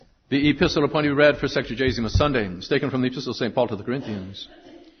The epistle upon you read for Sexagesima Sunday is taken from the epistle of St. Paul to the Corinthians.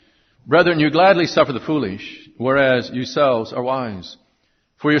 Brethren, you gladly suffer the foolish, whereas yourselves are wise.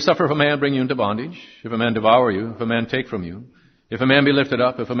 For you suffer if a man bring you into bondage, if a man devour you, if a man take from you, if a man be lifted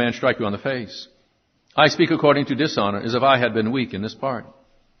up, if a man strike you on the face. I speak according to dishonor, as if I had been weak in this part.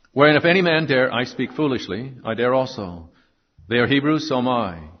 Wherein if any man dare, I speak foolishly, I dare also. They are Hebrews, so am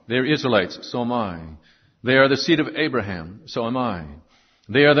I. They are Israelites, so am I. They are the seed of Abraham, so am I.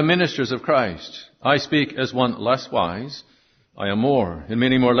 They are the ministers of Christ. I speak as one less wise. I am more, in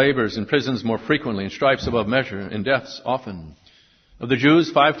many more labors, in prisons more frequently, in stripes above measure, in deaths often. Of the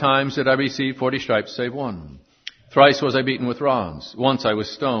Jews 5 times did I receive 40 stripes, save one. Thrice was I beaten with rods. Once I was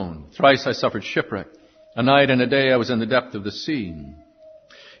stoned. Thrice I suffered shipwreck. A night and a day I was in the depth of the sea.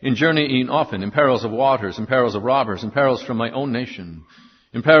 In journeying often, in perils of waters, in perils of robbers, in perils from my own nation,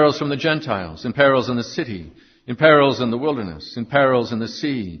 in perils from the Gentiles, in perils in the city, in perils in the wilderness, in perils in the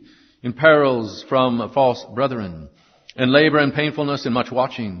sea, in perils from false brethren, in labor and painfulness, in much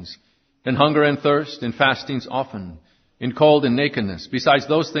watchings, in hunger and thirst, in fastings often, in cold and nakedness, besides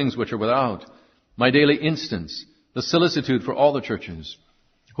those things which are without, my daily instance, the solicitude for all the churches.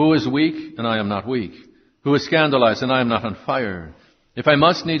 Who is weak, and I am not weak? Who is scandalized, and I am not on fire? If I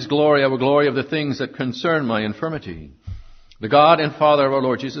must needs glory, I will glory of the things that concern my infirmity. The God and Father of our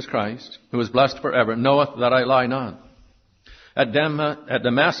Lord Jesus Christ, who is blessed forever, knoweth that I lie not. At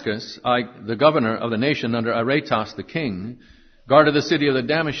Damascus, I, the governor of the nation under Aretas the king, guarded the city of the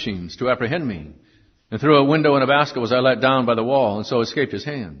Damascenes to apprehend me. And through a window in a basket was I let down by the wall, and so escaped his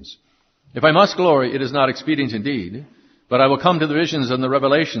hands. If I must glory, it is not expedient indeed, but I will come to the visions and the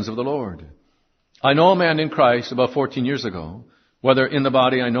revelations of the Lord. I know a man in Christ about 14 years ago, whether in the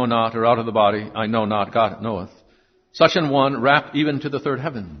body I know not, or out of the body I know not, God knoweth. Such an one wrapped even to the third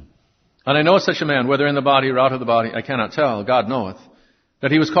heaven. And I know such a man, whether in the body or out of the body, I cannot tell, God knoweth,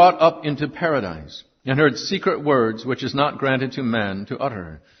 that he was caught up into paradise, and heard secret words which is not granted to man to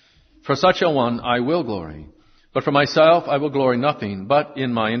utter. For such a one I will glory. But for myself I will glory nothing, but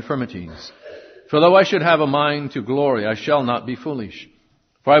in my infirmities. For though I should have a mind to glory, I shall not be foolish.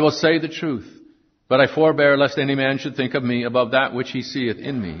 For I will say the truth, but I forbear lest any man should think of me above that which he seeth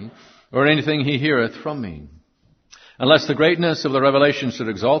in me, or anything he heareth from me. Unless the greatness of the revelation should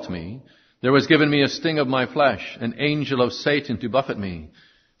exalt me, there was given me a sting of my flesh, an angel of Satan to buffet me.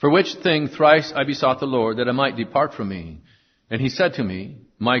 For which thing thrice I besought the Lord that it might depart from me. And he said to me,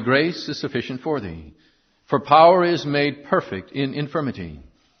 My grace is sufficient for thee, for power is made perfect in infirmity.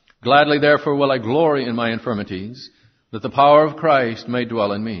 Gladly therefore will I glory in my infirmities, that the power of Christ may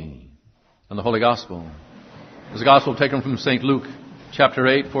dwell in me. And the Holy Gospel is the Gospel taken from St. Luke, chapter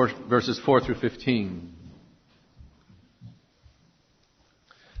 8, verses 4 through 15.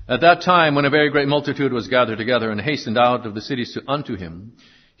 At that time, when a very great multitude was gathered together and hastened out of the cities unto him,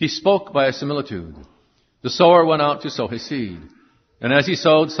 he spoke by a similitude. The sower went out to sow his seed. And as he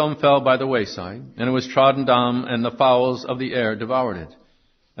sowed, some fell by the wayside, and it was trodden down, and the fowls of the air devoured it.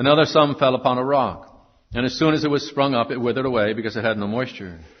 Another some fell upon a rock, and as soon as it was sprung up, it withered away, because it had no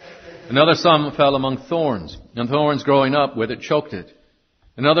moisture. Another some fell among thorns, and thorns growing up with it choked it.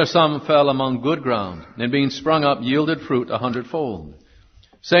 Another some fell among good ground, and being sprung up yielded fruit 100-fold.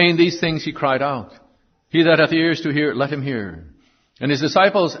 Saying these things he cried out, He that hath ears to hear, let him hear. And his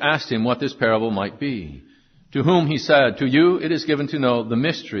disciples asked him what this parable might be. To whom he said, To you it is given to know the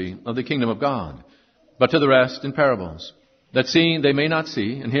mystery of the kingdom of God, but to the rest in parables, that seeing they may not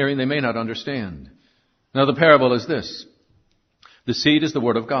see, and hearing they may not understand. Now the parable is this. The seed is the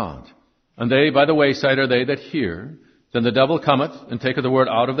word of God, and they by the wayside are they that hear. Then the devil cometh, and taketh the word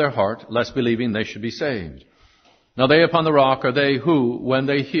out of their heart, lest believing they should be saved. Now they upon the rock are they who, when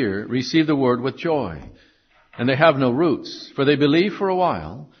they hear, receive the word with joy. And they have no roots, for they believe for a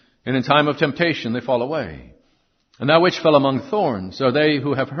while, and in time of temptation they fall away. And that which fell among thorns are they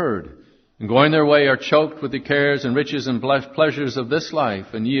who have heard, and going their way are choked with the cares and riches and pleasures of this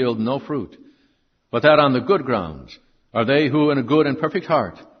life, and yield no fruit. But that on the good ground are they who in a good and perfect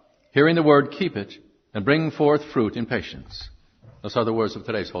heart, hearing the word, keep it, and bring forth fruit in patience. Those are the words of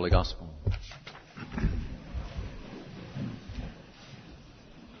today's Holy Gospel.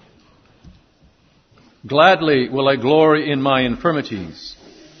 Gladly will I glory in my infirmities,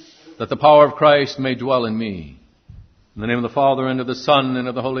 that the power of Christ may dwell in me. In the name of the Father, and of the Son, and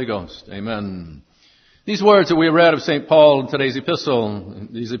of the Holy Ghost. Amen. These words that we read of St. Paul in today's epistle,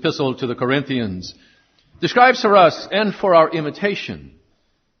 his epistle to the Corinthians, describes for us and for our imitation,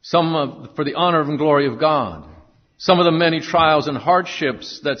 for the honor and glory of God, some of the many trials and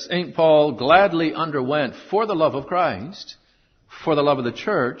hardships that St. Paul gladly underwent for the love of Christ, for the love of the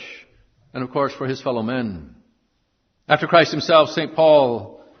church, and of course for his fellow men. After Christ himself, St.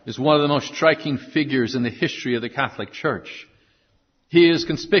 Paul is one of the most striking figures in the history of the Catholic Church. He is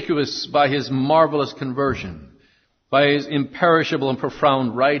conspicuous by his marvelous conversion, by his imperishable and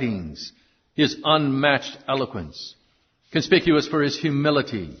profound writings, his unmatched eloquence, conspicuous for his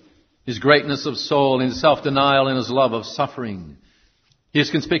humility, his greatness of soul, his self-denial, and his love of suffering. He is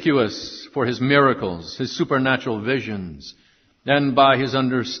conspicuous for his miracles, his supernatural visions, and by his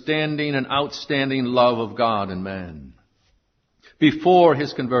understanding and outstanding love of God and man. Before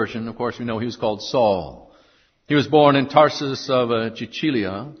his conversion, of course, we know he was called Saul. He was born in Tarsus of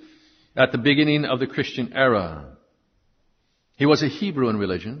Cilicia at the beginning of the Christian era. He was a Hebrew in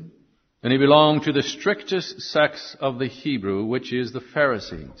religion, and he belonged to the strictest sects of the Hebrew, which is the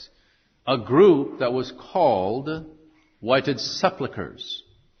Pharisees, a group that was called whited sepulchres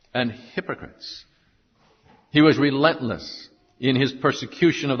and hypocrites. He was relentless in his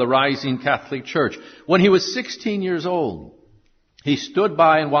persecution of the rising Catholic Church. When he was 16 years old, he stood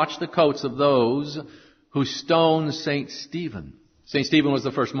by and watched the coats of those who stoned St. Stephen. St. Stephen was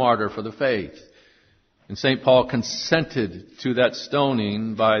the first martyr for the faith. And St. Paul consented to that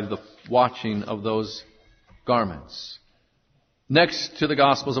stoning by the watching of those garments. Next to the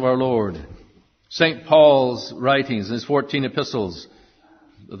Gospels of our Lord, St. Paul's writings in his 14 epistles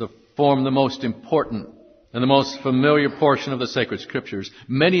form the most important and the most familiar portion of the sacred scriptures.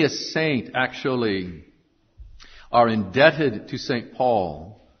 Many a saint actually are indebted to St.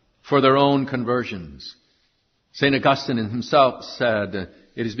 Paul for their own conversions. St. Augustine himself said,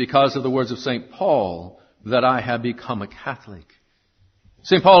 "It is because of the words of St. Paul that I have become a Catholic."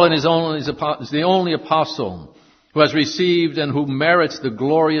 St. Paul is the only apostle who has received and who merits the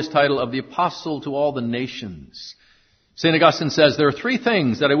glorious title of the apostle to all the nations. St. Augustine says, "There are three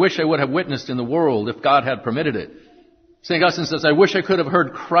things that I wish I would have witnessed in the world if God had permitted it." St. Augustine says, "I wish I could have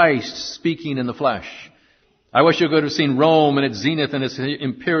heard Christ speaking in the flesh. I wish I could have seen Rome in its zenith and its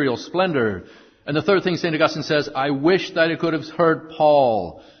imperial splendor. And the third thing St. Augustine says, I wish that I could have heard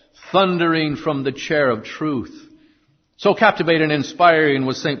Paul thundering from the chair of truth." So captivating and inspiring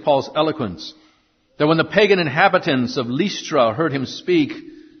was St. Paul's eloquence that when the pagan inhabitants of Lystra heard him speak,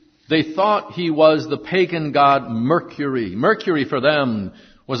 they thought he was the pagan god Mercury. Mercury for them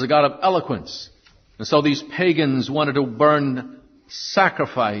was a god of eloquence. And so these pagans wanted to burn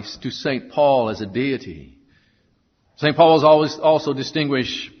sacrifice to St. Paul as a deity. St. Paul was always also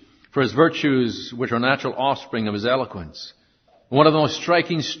distinguished for his virtues, which are natural offspring of his eloquence. One of the most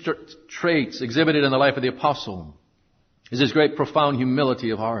striking traits exhibited in the life of the apostle is his great profound humility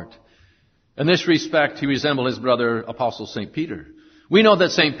of heart. In this respect, he resembled his brother apostle St. Peter. We know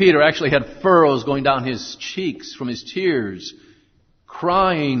that St. Peter actually had furrows going down his cheeks from his tears,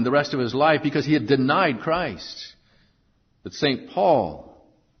 crying the rest of his life because he had denied Christ. But St. Paul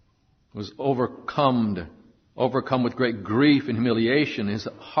was overcome with great grief and humiliation. His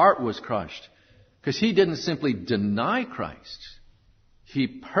heart was crushed because he didn't simply deny Christ. He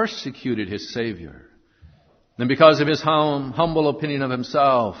persecuted his Savior. And because of his humble opinion of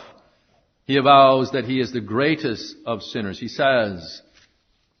himself, he avows that he is the greatest of sinners. He says,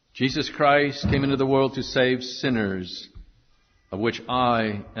 "Jesus Christ came into the world to save sinners, of which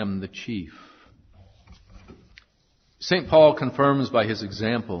I am the chief." St. Paul confirms by his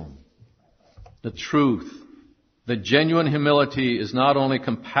example the truth that genuine humility is not only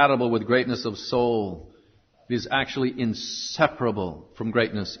compatible with greatness of soul, it is actually inseparable from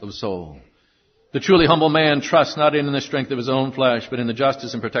greatness of soul. The truly humble man trusts not in the strength of his own flesh, but in the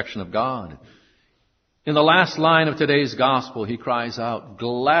justice and protection of God. In the last line of today's gospel, he cries out,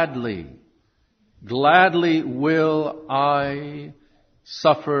 "Gladly, gladly will I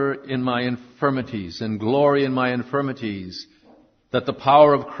suffer in my infirmities and glory in my infirmities, that the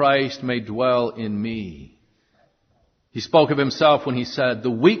power of Christ may dwell in me." He spoke of himself when he said, "The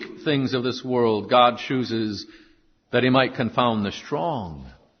weak things of this world God chooses that he might confound the strong.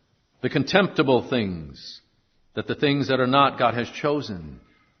 The contemptible things, that the things that are not God has chosen,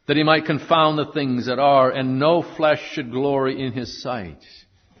 that he might confound the things that are, and no flesh should glory in his sight."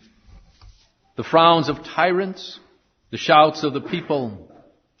 The frowns of tyrants, the shouts of the people,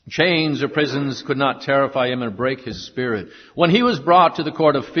 chains or prisons could not terrify him and break his spirit. When he was brought to the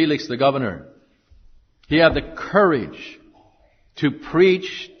court of Felix the governor, he had the courage to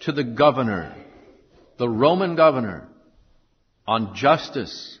preach to the governor, the Roman governor, on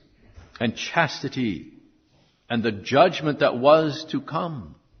justice and chastity and the judgment that was to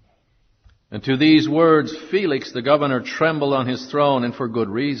come. And to these words, Felix the governor trembled on his throne, and for good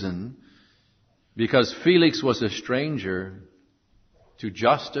reason, because Felix was a stranger to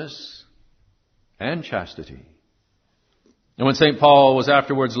justice and chastity. And when St. Paul was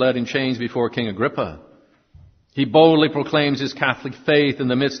afterwards led in chains before King Agrippa, He boldly proclaims his Catholic faith in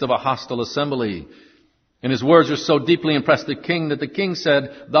the midst of a hostile assembly. And his words are so deeply impressed the king that the king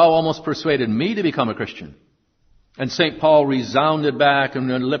said, "Thou almost persuaded me to become a Christian." And St. Paul resounded back and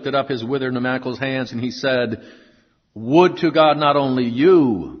lifted up his withered and manacled hands and he said, "Would to God not only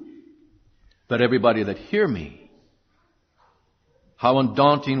you, but everybody that hear me." How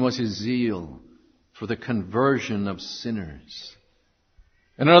undaunting was his zeal for the conversion of sinners.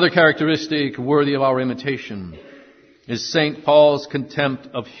 And another characteristic worthy of our imitation is St. Paul's contempt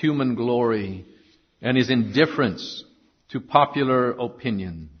of human glory and his indifference to popular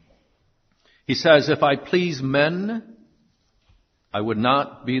opinion. He says, "If I please men, I would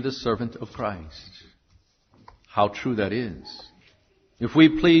not be the servant of Christ." How true that is. If we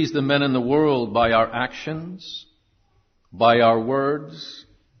please the men in the world by our actions, by our words,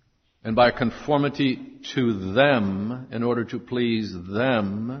 and by conformity to them in order to please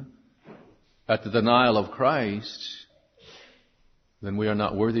them at the denial of Christ, then we are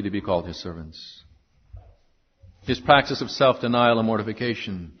not worthy to be called his servants. His practice of self-denial and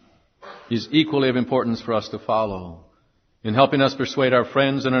mortification is equally of importance for us to follow in helping us persuade our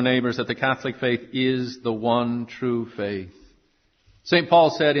friends and our neighbors that the Catholic faith is the one true faith. St. Paul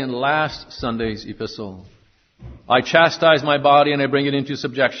said in last Sunday's epistle, "I chastise my body and I bring it into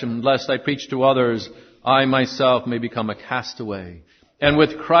subjection, lest I preach to others, I myself may become a castaway. And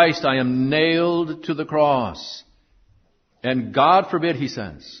with Christ I am nailed to the cross. And God forbid," he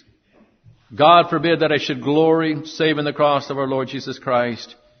says, "God forbid that I should glory save in the cross of our Lord Jesus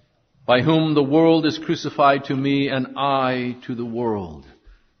Christ, by whom the world is crucified to me and I to the world."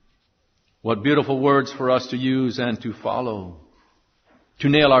 What beautiful words for us to use and to follow. To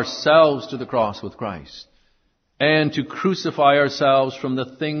nail ourselves to the cross with Christ. And to crucify ourselves from the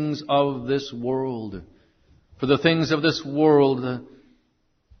things of this world. For the things of this world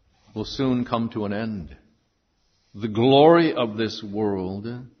will soon come to an end. The glory of this world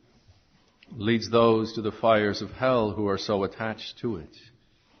leads those to the fires of hell who are so attached to it.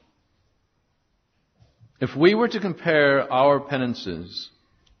 If we were to compare our penances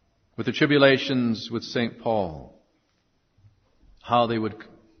with the tribulations with St. Paul, how they would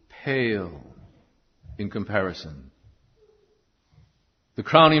pale in comparison. The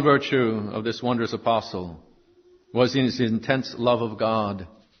crowning virtue of this wondrous apostle was his intense love of God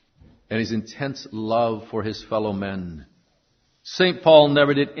and his intense love for his fellow men. St. Paul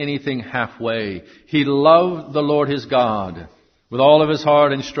never did anything halfway. He loved the Lord his God with all of his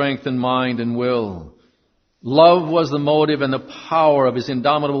heart and strength and mind and will. Love was the motive and the power of his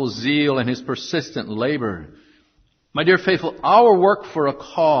indomitable zeal and his persistent labor. My dear faithful, our work for a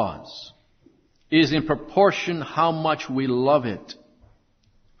cause is in proportion how much we love it.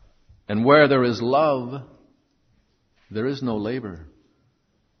 And where there is love, there is no labor.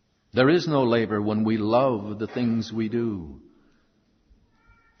 There is no labor when we love the things we do.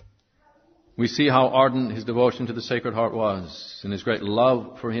 We see how ardent his devotion to the Sacred Heart was and his great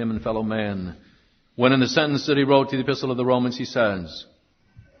love for him and fellow man. When in the sentence that he wrote to the Epistle of the Romans, he says,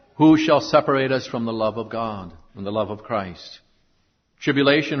 "Who shall separate us from the love of God and the love of Christ?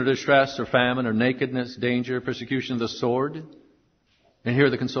 Tribulation or distress or famine or nakedness, danger, persecution of the sword?" And here are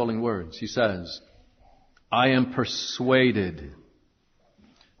the consoling words. He says, "I am persuaded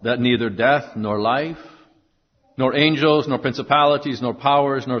that neither death nor life, nor angels, nor principalities, nor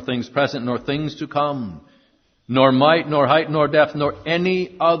powers, nor things present, nor things to come, nor might, nor height, nor depth, nor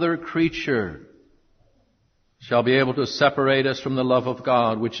any other creature shall be able to separate us from the love of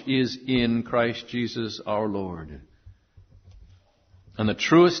God, which is in Christ Jesus our Lord." And the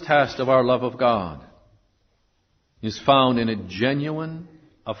truest test of our love of God is found in a genuine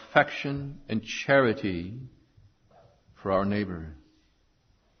affection and charity for our neighbor.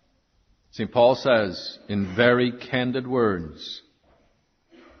 St. Paul says in very candid words,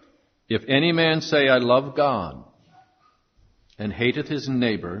 "If any man say, I love God, and hateth his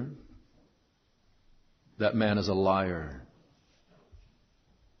neighbor, that man is a liar.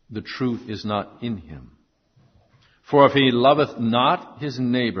 The truth is not in him. For if he loveth not his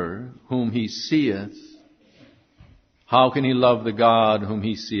neighbor whom he seeth, how can he love the God whom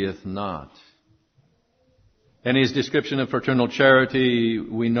he seeth not?" In his description of fraternal charity,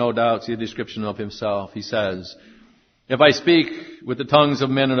 we no doubt see a description of himself. He says, "If I speak with the tongues of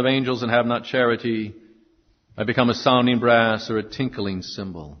men and of angels and have not charity, I become a sounding brass or a tinkling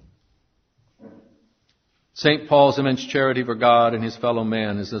cymbal." St. Paul's immense charity for God and his fellow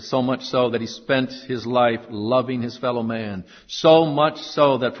man is so much so that he spent his life loving his fellow man. So much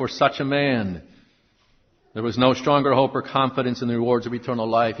so that for such a man, there was no stronger hope or confidence in the rewards of eternal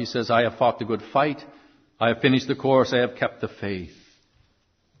life. He says, "I have fought the good fight. I have finished the course. I have kept the faith."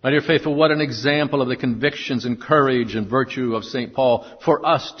 My dear faithful, what an example of the convictions and courage and virtue of St. Paul for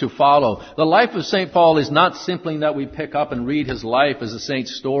us to follow. The life of St. Paul is not simply that we pick up and read his life as a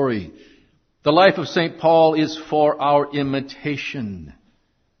saint's story. The life of St. Paul is for our imitation.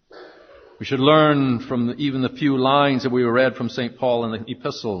 We should learn from even the few lines that we read from St. Paul in the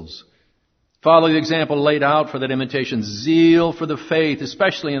epistles. Follow the example laid out for that imitation. Zeal for the faith,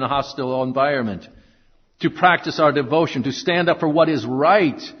 especially in a hostile environment. To practice our devotion, to stand up for what is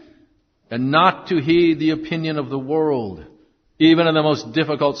right, and not to heed the opinion of the world, even in the most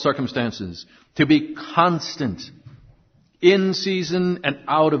difficult circumstances. To be constant, in season and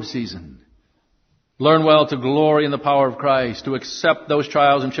out of season. Learn well to glory in the power of Christ, to accept those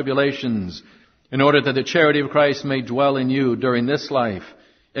trials and tribulations, in order that the charity of Christ may dwell in you during this life,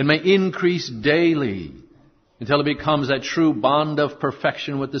 and may increase daily, until it becomes that true bond of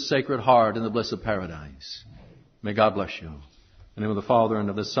perfection with the Sacred Heart in the bliss of paradise. May God bless you. In the name of the Father, and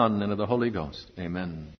of the Son, and of the Holy Ghost. Amen.